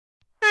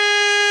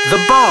The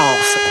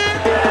Balls.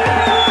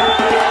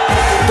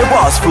 The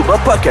Balls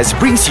Football Podcast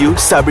brings you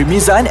Sabri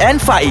Mizan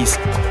and Faiz.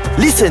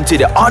 Listen to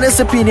the honest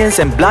opinions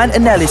and blunt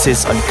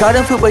analysis on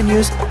current football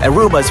news and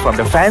rumours from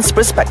the fans'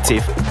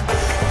 perspective.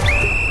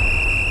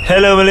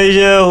 Hello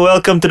Malaysia,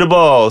 welcome to The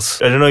Balls.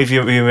 I don't know if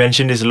you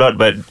mentioned this a lot,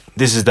 but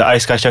this is the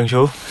Ais Kacang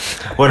show.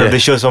 One of the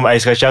shows from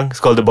Ais Kacang.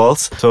 It's called The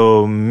Balls.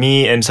 So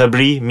me and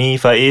Sabri, me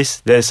Faiz,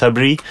 there's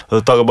Sabri,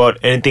 will talk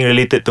about anything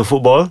related to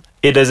football.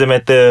 It doesn't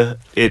matter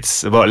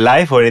it's about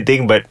life or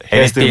anything, but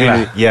it has to be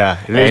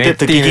related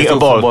to kicking a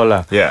ball.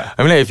 Lah. Yeah.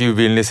 I mean, like, if you've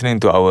been listening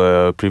to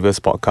our previous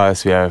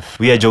podcast,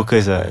 we are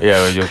jokers.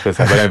 Yeah, we're jokers.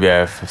 But then we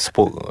have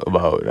spoke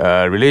about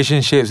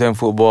relationships and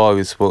football.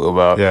 We spoke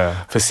about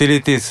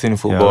facilities in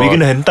football. We're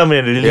gonna hentam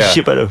in the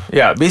relationship.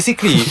 Yeah,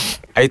 basically,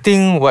 I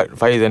think what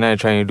Faiz and I are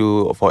trying to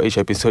do for each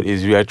episode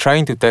is we are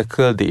trying to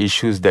tackle the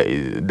issues that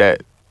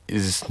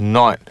is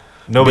not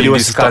nobody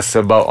wants to discuss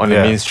about on the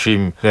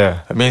mainstream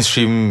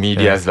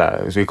medias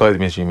lah. So we call it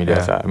mainstream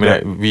medias lah. I mean,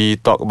 like, we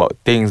talk about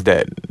things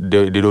that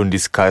they don't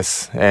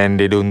discuss and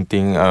they don't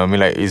think. I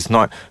mean, like, it's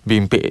not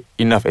being paid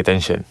enough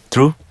attention.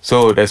 True.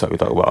 So that's what we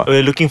talk about.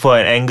 We're looking for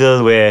an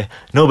angle where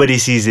nobody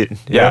sees it.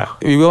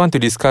 We want to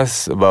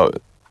discuss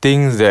about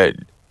things that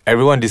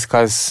everyone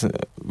discuss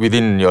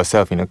within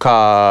yourself in a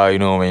car, you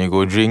know, when you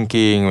go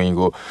drinking, when you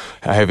go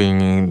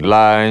having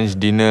lunch,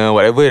 dinner,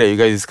 whatever that you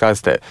guys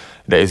discuss that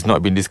is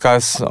not been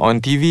discussed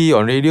on TV,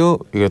 on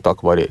radio, we will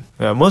talk about it.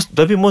 Most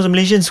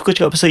Malaysians suka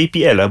cakap pasal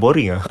EPL lah,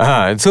 boring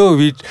lah. So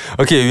we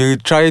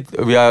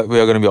are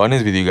going to be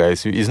honest with you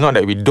guys. It's not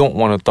that we don't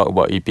want to talk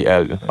about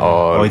EPL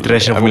or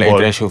international football. Like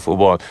international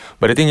football.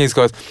 But the thing is,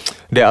 because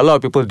there are a lot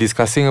of people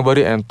discussing about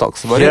it and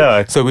talks about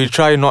it. So we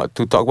try not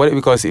to talk about it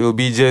because it will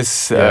be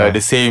just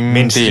the same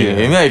thing.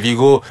 Maybe if you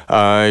go,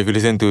 if you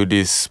listen to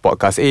this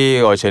podcast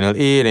A or channel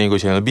A, then you go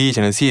channel B,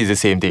 channel C, it's the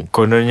same thing.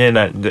 Kononnya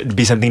nak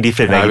be something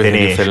different lah kita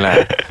ni.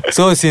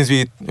 So since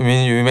we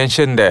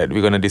mentioned that we're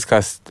going to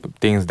discuss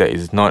things that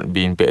is not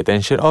being paid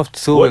attention of,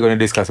 so we're going to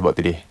discuss about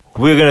today.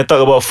 We're going to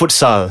talk about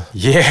futsal.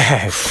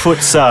 Yes.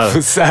 Futsal.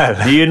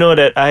 Do you know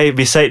that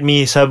beside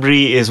me,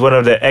 Sabri is one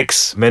of the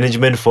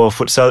ex-management for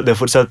futsal, the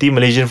futsal team,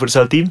 Malaysian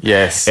futsal team?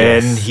 Yes.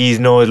 And he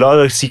knows a lot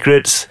of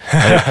secrets.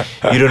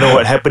 You don't know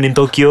what happened in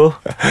Tokyo?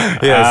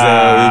 Yes,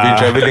 we've been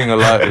travelling a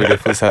lot with the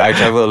futsal. I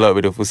travel a lot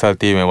with the futsal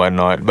team and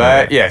whatnot.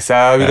 But yes,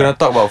 we're going to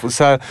talk about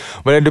futsal.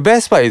 But the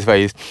best part is,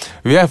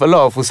 we have a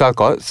lot of futsal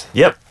courts.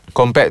 Yep.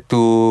 Compared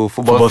to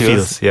football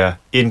fields.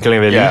 In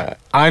Klang Valley.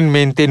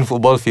 Unmaintained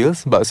football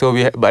fields. But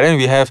then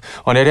we have,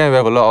 on the other hand, we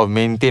have a lot of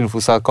maintained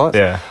futsal courts.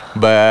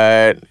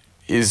 But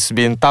it's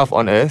been tough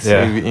on us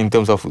in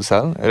terms of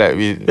futsal. Like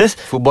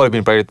football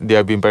they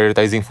have been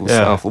prioritizing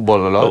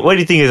football a lot. What do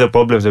you think is the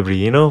problem, Sabri?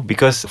 You know,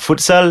 because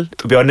futsal,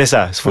 to be honest,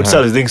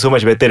 futsal is doing so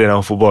much better than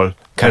our football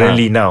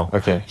currently now.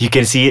 Okay. You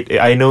can see it.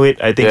 I know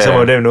it. I think some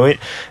of them know it.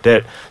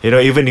 That, you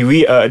know, even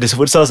we the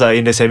futsals are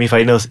in the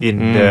semi-finals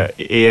in the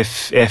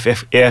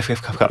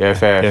AFF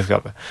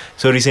Cup.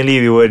 So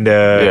recently we won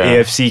the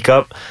AFC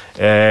Cup.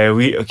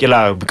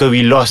 Because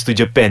we lost to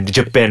Japan,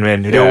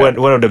 man. They were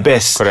one of the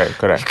best.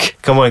 Correct.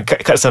 Come on,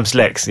 cut some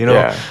slacks, you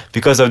know.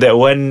 Because of that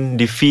one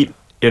defeat,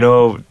 you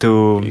know,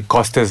 it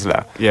cost us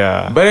lah.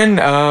 Yeah. But then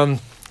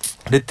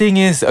the thing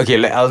is,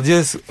 I'll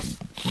just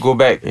go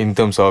back in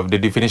terms of the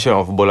definition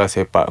of bola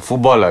sepak.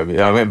 Football lah.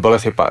 I mean bola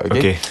sepak.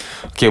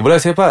 Okay, bola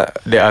sepak,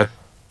 there are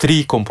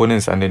 3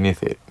 components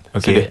underneath it.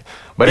 Okay.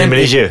 But in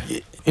Malaysia,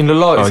 in the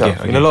law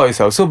itself. In the law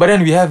itself. So but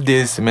then we have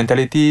this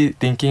mentality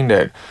thinking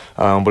that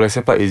bola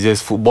sepak is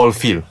just football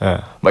field.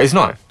 But it's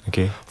not.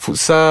 Okay.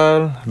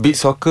 Futsal, beach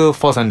soccer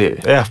falls under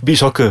it. Beach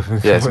soccer.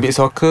 Yes, beach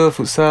soccer,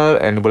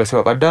 futsal and bola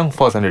sepak padang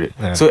falls under it.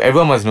 So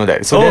everyone must know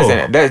that. So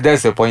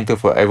that's a pointer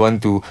for everyone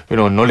to, you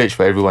know, knowledge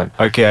for everyone.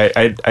 Okay,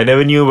 I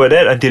never knew about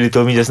that until you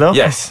told me just now.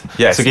 Yes.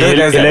 So can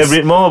you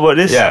elaborate more about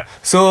this? Yeah.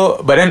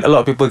 So but then a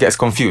lot of people gets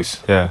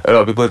confused. A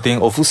lot of people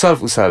think,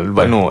 futsal.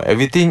 But no,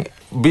 everything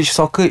beach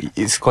soccer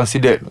is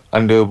considered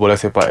under bola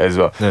sepak as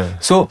well.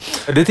 So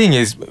the thing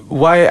is,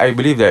 why I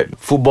believe that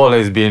football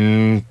has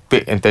been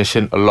paid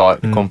attention a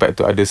lot compared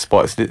to other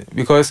sports,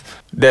 because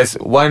that's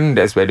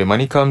where the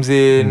money comes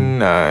in.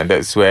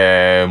 That's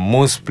where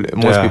most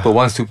people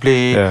wants to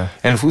play.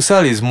 And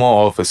futsal is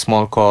more of a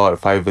small court,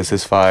 5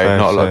 versus 5.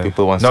 Not a lot of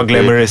people wants to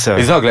play.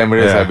 It's not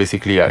glamorous.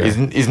 Basically,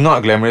 it's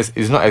not glamorous.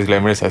 It's not as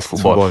glamorous as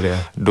football.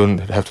 Don't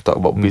have to talk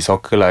about beach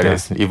soccer lah.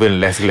 That's even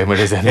less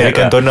glamorous than that.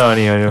 Cantona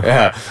ni.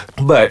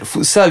 But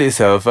futsal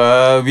itself,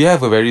 we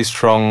have a very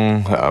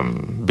strong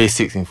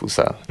basics in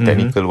futsal,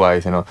 technical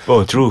wise, you know.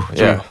 Oh, true.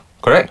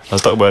 Correct. I'll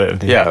talk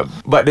about it.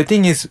 But the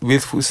thing is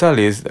with futsal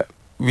is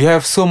we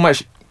have so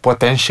much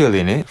potential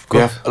in it. We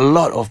have a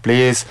lot of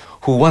players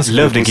who wants to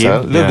love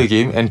the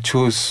game and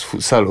choose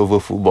futsal over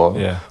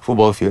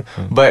football field.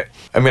 But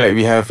I mean, like,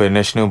 we have a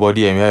national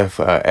body and we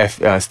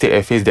have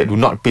state FAs that do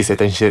not pay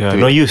attention to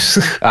no it. use.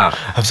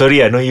 I'm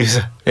sorry, no use.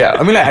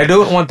 I mean, like, I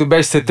don't want to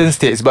bash certain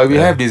states, but we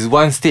have this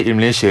one state in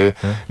Malaysia.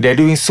 They're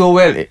doing so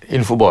well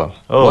in football.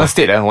 One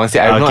state. I'm not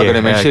going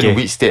to mention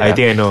which state. I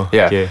think I know.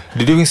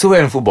 They're doing so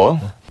well in football,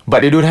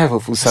 but they don't have a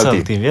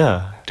futsal team.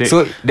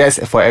 So that's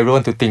for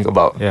everyone to think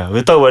about. Yeah,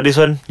 we'll talk about this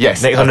one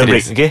next on the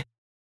break. Okay.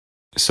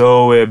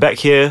 So we're back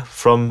here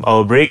from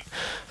our break.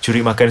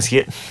 Curi makan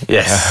sikit.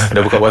 Yes.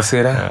 Dah buka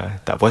puasa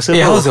dah. Tak puasa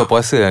pun. How's your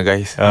puasa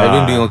guys? I've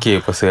been doing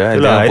okay puasa.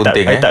 Itulah,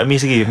 I tak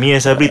miss lagi. Me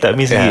and Sabri tak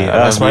miss lagi.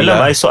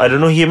 Semalam I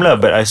don't know him lah,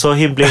 but I saw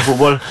him playing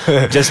football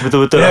just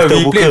betul-betul after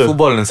we buka. play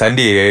football on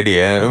Sunday already.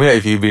 I mean,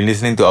 if you've been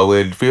listening to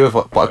our previous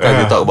podcast,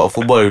 we talk about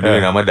football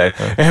during Ramadan,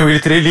 and we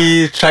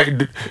literally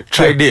tried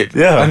it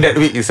on that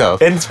week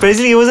itself. And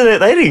surprisingly, it wasn't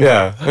that tiring.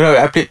 Yeah,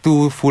 I played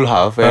 2 full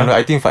half, and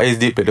I think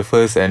Faiz did play the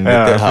first and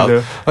the third half.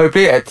 We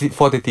played at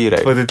 4:30,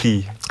 right?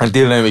 4:30.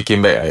 Until then we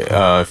came back,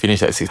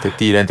 finished at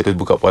 6:30, then terus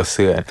buka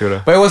puasa.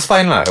 But it was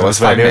fine lah. It was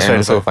fine.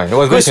 It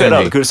was good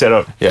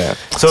setup. Yeah.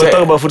 So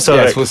talk about futsal.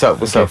 Yes,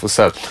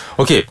 futsal.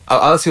 Okay,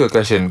 I'll ask you a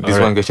question.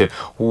 One question.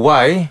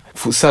 Why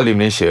futsal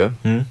in Malaysia,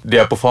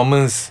 their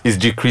performance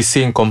is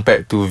decreasing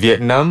compared to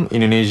Vietnam,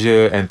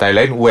 Indonesia and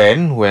Thailand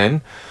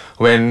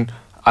when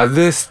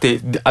other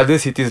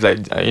cities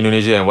like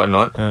Indonesia and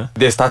whatnot,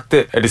 they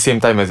started at the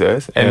same time as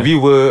us, and we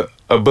were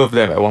above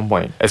them at one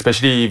point,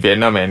 especially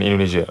Vietnam and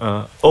Indonesia.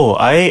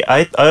 I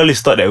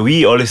always thought that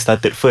we always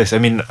started first.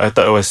 I mean, I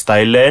thought it was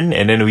Thailand,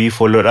 and then we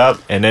followed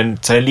up, and then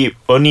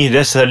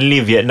suddenly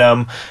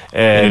Vietnam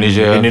and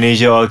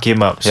Indonesia all came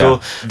up.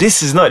 So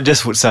this is not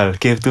just futsal.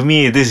 Okay, to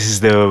me, this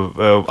is the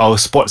our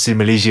sports in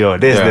Malaysia.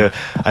 There's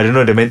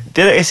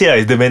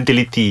it's the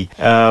mentality.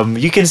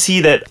 You can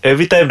see that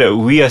every time that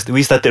we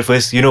started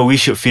first, we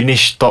should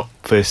finish top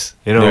first.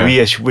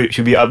 We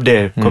should be up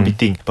there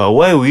competing. But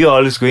why we are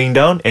always going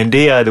down, and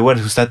they are the ones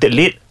who started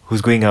late,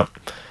 who's going up?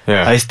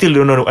 I still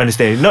don't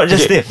understand. Not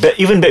just there, but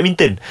even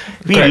badminton.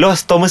 We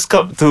lost Thomas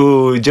Cup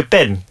to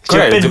Japan.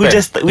 Japan.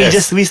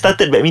 We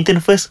started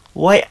badminton first.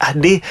 Why are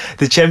they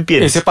the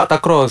champions? Sepak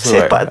takraw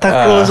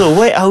also.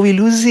 Why are we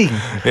losing?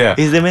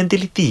 It's the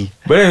mentality.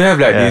 But then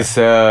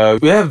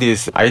we have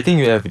this. I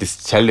think we have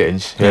this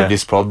challenge. We have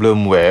this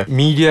problem where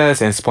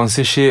medias and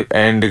sponsorship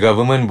and the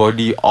government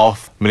body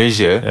of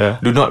Malaysia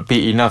do not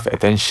pay enough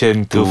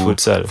attention to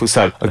futsal.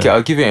 Okay,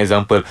 I'll give you an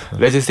example.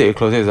 Let's just take a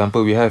closer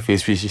example. We have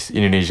Phase 3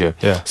 in Indonesia.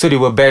 So they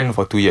were banned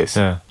for 2 years.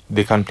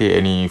 They can't play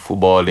any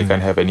football. They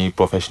can't have any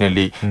professional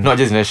league. Not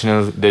just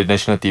the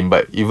national team,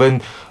 but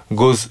even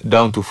goes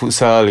down to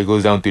futsal. It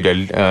goes down to the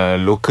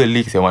local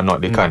leagues and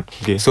whatnot. They can't.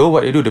 So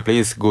what they do, the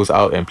players goes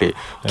out and play.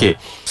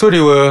 So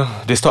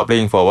they stopped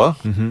playing for a while.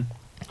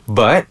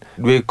 But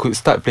we could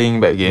start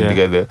playing back again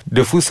together.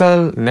 The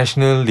Futsal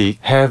National League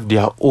have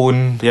their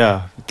own,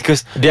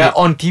 because they are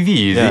on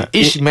TV.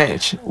 Each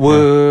match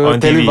were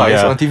on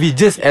televised on TV,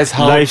 just as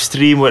how live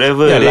stream,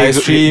 whatever. Live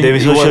stream. The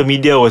social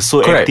media was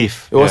so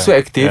active. It was so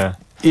active.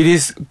 It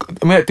is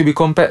meant to be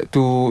compared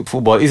to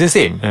football. It's the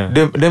same.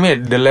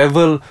 The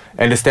level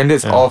and the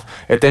standards of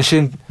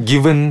attention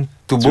given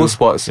to both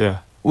sports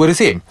were the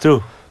same.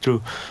 True.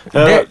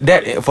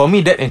 That for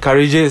me, that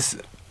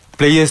encourages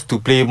players to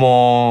play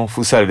more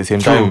futsal at the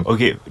same time.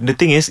 Okay, the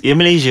thing is, in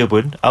Malaysia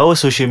pun, our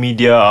social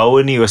media,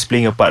 our ni was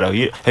playing a part.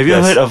 Have you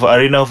heard of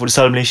Arena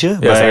Futsal Malaysia?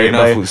 Yes,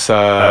 Arena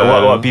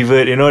Futsal. What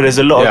Pivot, there's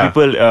a lot of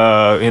people,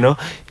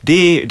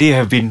 they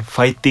have been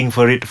fighting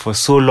for it for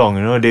so long.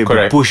 They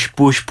push,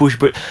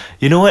 but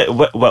you know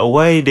what?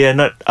 Why they are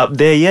not up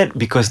there yet?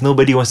 Because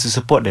nobody wants to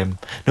support them.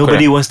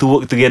 Nobody wants to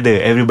work together.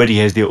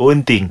 Everybody has their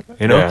own thing.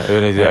 Everyone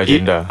has their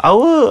agenda.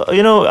 Our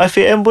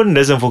FAM pun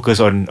doesn't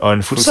focus on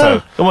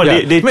futsal. Come on,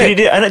 they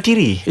treat it anak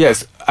tiri.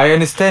 Yes, I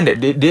understand that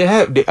they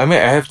have.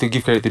 I have to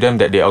give credit to them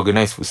that they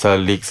organize futsal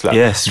leagues lah.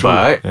 Yes, true.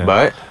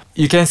 But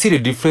you can see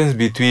the difference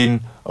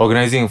between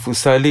organizing a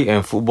futsal league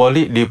and football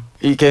league.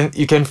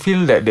 You can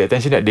feel that the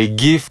attention that they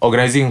give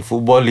organizing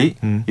football league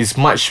is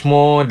much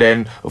more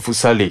than a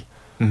futsal league.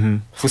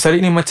 Futsal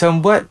league ni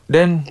macam buat,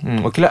 then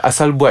okay lah,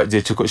 asal buat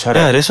je, cukup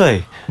syarat. That's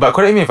why. But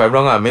correct me if I'm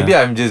wrong lah. Maybe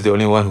I'm just the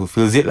only one who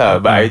feels it lah.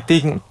 But I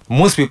think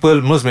most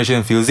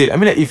Malaysians feels it.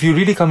 I mean, if you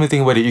really come to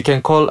think about it, you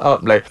can call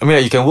up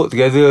you can work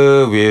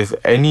together with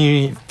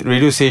any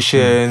radio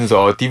stations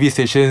or TV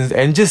stations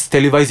and just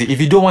televise it.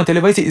 If you don't want to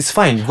televise it, it's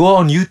fine. Go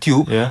on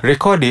YouTube,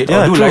 record it,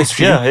 or do live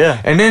stream,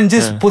 and then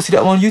just post it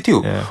up on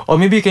YouTube. Or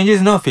maybe you can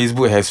just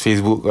Facebook has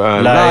Facebook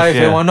live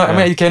and whatnot. I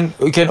mean,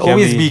 you can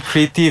always be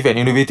creative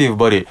and innovative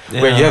about it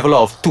when you have a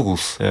lot of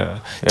tools.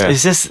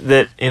 It's just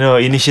that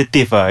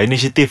initiative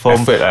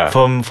from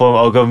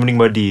our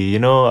governing body. I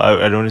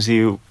don't want to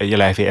say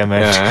FAM.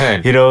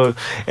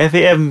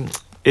 FAM,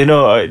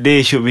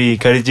 they should be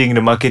encouraging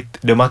the market.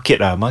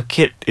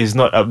 Market is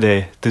not up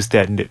there to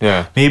standard.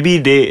 Maybe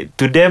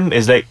to them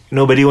it's like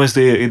nobody wants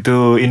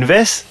to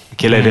invest.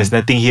 Okay lah, there's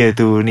nothing here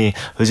to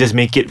we'll just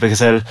make it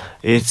because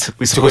it's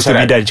supposed to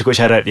be done. Cukup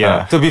syarat.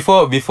 So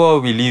before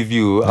we leave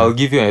you, I'll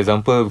give you an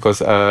example because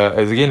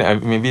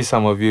maybe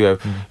some of you have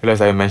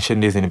realized I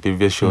mentioned this in the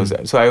previous shows.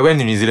 So I went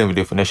to New Zealand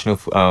with the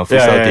national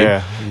futsal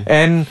team,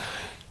 and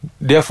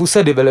their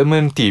futsal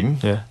development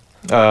team.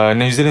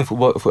 New Zealand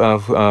Football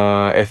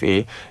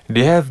FA,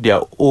 they have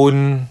their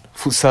own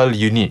futsal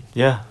unit.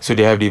 Yeah. So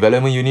they have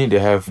development unit, they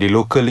have the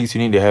local leagues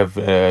unit, they have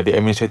the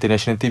administrative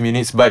national team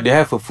units, but they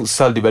have a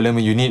futsal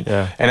development unit.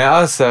 Yeah. And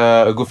I asked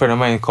a good friend of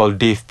mine called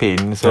Dave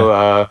Payne. So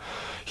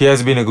he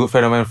has been a good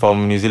friend of mine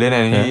from New Zealand,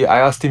 and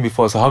I asked him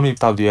before, so how many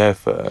staff do you have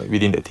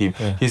within the team?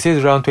 He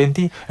says around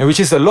 20, and which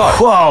is a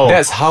lot. Wow.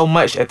 That's how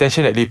much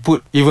attention that they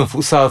put, even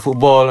futsal,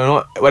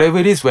 football, whatever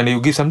it is, when they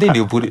give something,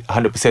 they'll put it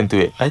 100% to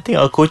it. I think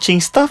our coaching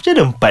staff je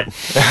ada 4.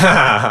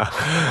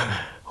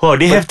 Wow,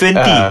 they have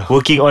 20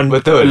 working on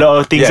a lot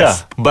of things.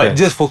 But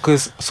just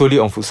focus solely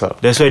on futsal.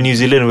 That's why New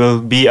Zealand will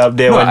be up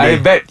there one day.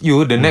 I bet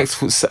you the next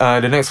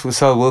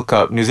futsal World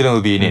Cup, New Zealand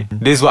will be in it.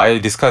 This is what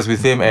I discussed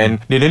with him, and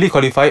they nearly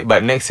qualified,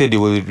 but next year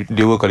they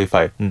will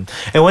qualify. And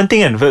one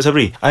thing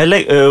Sabri, I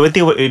like one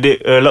thing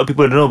a lot of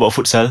people don't know about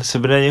futsal.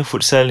 Sebenarnya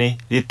futsal ni,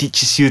 it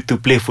teaches you to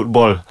play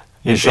football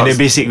in a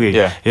basic way,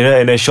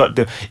 in a short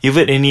term.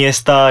 Even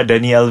Iniesta,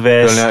 Dani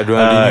Alves,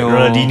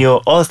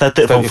 Ronaldinho all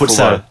started from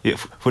futsal.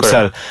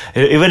 Futsal.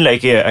 Even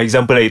like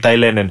example like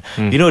Thailand,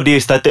 and they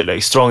started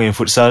like strong in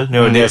futsal.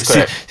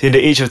 In the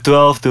age of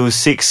 12 to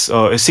 6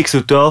 or 6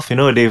 to 12,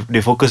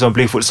 they focus on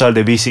playing futsal,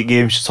 the basic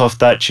games, soft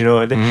touch,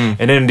 and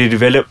then they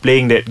develop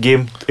playing that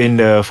game in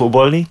the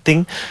football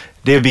thing.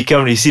 They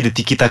become, you see the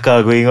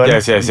tiki-taka going on.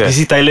 Yes. You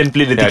see Thailand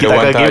play the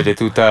tiki-taka game. The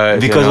two-touch,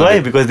 because why?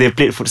 Because they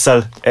played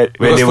futsal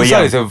when they were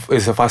young. Futsal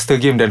is a faster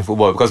game than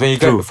football. Because when you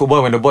get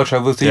football, when the ball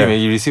travels to you, when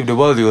you receive the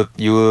ball,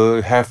 you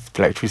will have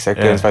like 3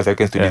 seconds, 5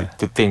 seconds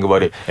to think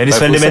about it. And it's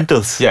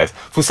fundamentals. Yes.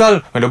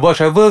 Futsal, when the ball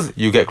travels,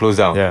 you get closed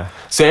down.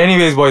 So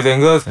anyways, boys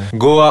and girls,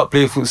 go out,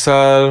 play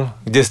futsal.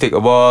 Just take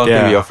a ball,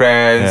 play with your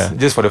friends,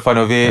 just for the fun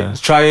of it.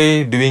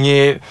 Try doing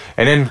it.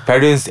 And then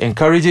parents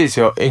encourage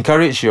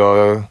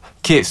your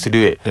kids to do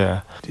it.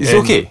 It's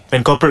okay.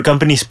 And corporate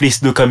companies, please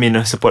do come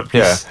in support,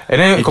 please. And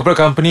then corporate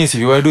companies,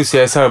 if you want to do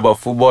CSR about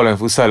football and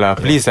futsal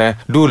please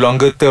do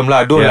longer term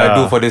lah. Don't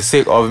do for the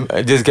sake of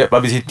just get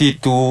publicity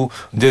to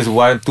just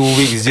 1-2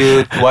 weeks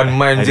je, 1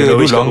 month je.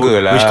 Do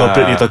longer lah. Which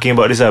corporate you talking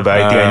about this but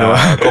I think I know.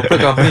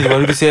 Corporate companies, you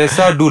want to do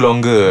CSR, do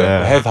longer.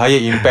 Have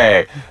higher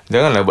impact.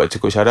 Janganlah buat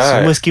cukup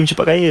syarat. Semua skim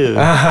cepat kaya.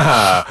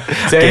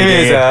 So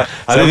anyways,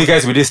 I love you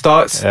guys with these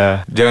thoughts.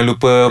 Jangan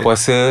lupa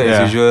puasa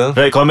as usual.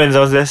 Write comments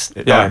downstairs.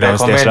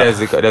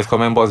 There's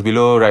comment box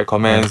below. Write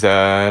comments.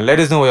 Let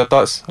us know your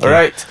thoughts.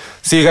 Alright,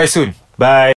 see you guys soon. Bye.